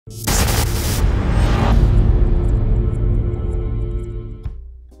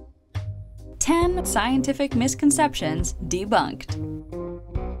"10 Scientific Misconceptions Debunked."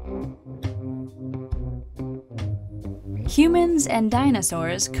 Humans and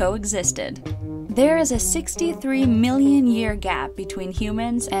dinosaurs coexisted. There is a 63 million year gap between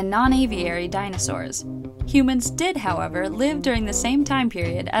humans and non-aviary dinosaurs. Humans did, however, live during the same time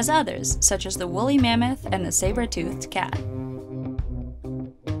period as others, such as the woolly mammoth and the saber-toothed cat.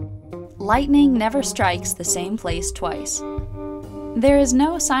 Lightning never strikes the same place twice. There is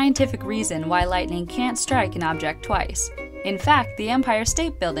no scientific reason why lightning can't strike an object twice. In fact, the Empire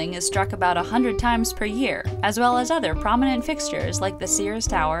State Building is struck about 100 times per year, as well as other prominent fixtures like the Sears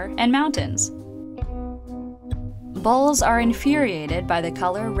Tower and mountains. Bulls are infuriated by the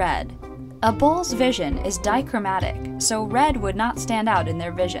color red. A bull's vision is dichromatic, so red would not stand out in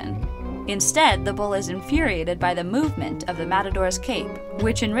their vision. Instead, the bull is infuriated by the movement of the matador's cape,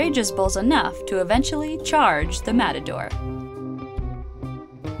 which enrages bulls enough to eventually charge the matador.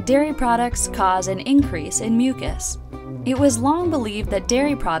 Dairy products cause an increase in mucus. It was long believed that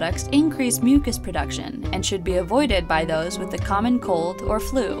dairy products increase mucus production and should be avoided by those with the common cold or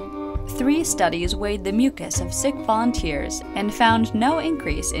flu. 3 studies weighed the mucus of sick volunteers and found no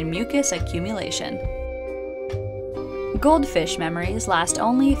increase in mucus accumulation. Goldfish memories last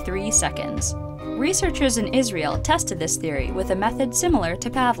only 3 seconds. Researchers in Israel tested this theory with a method similar to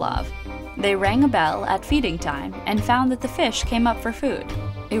Pavlov. They rang a bell at feeding time and found that the fish came up for food.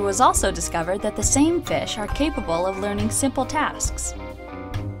 It was also discovered that the same fish are capable of learning simple tasks.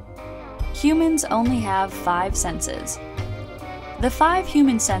 Humans only have 5 senses. The 5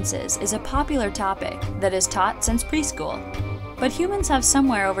 human senses is a popular topic that is taught since preschool, but humans have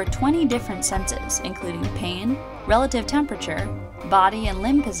somewhere over 20 different senses, including pain, relative temperature, body and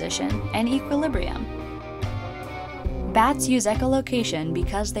limb position, and equilibrium. Bats use echolocation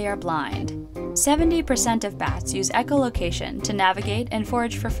because they are blind. 70% of bats use echolocation to navigate and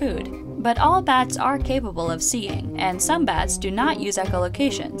forage for food, but all bats are capable of seeing, and some bats do not use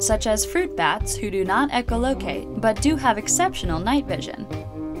echolocation, such as fruit bats who do not echolocate, but do have exceptional night vision.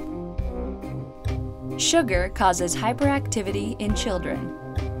 Sugar causes hyperactivity in children.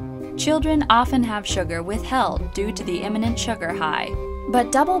 Children often have sugar withheld due to the imminent sugar high,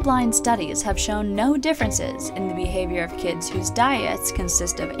 but double-blind studies have shown no differences in the behavior of kids whose diets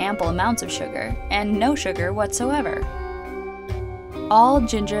consist of ample amounts of sugar and no sugar whatsoever. All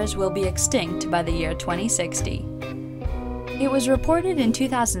gingers will be extinct by the year 2060. It was reported in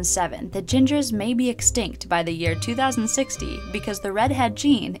 2007 that gingers may be extinct by the year 2060 because the redhead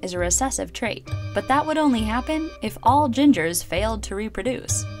gene is a recessive trait, but that would only happen if all gingers failed to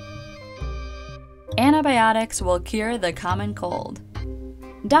reproduce. Antibiotics will cure the common cold.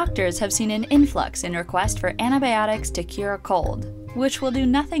 Doctors have seen an influx in requests for antibiotics to cure a cold, which will do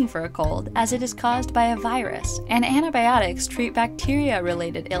nothing for a cold as it is caused by a virus, and antibiotics treat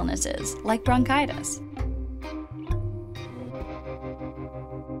bacteria-related illnesses like bronchitis.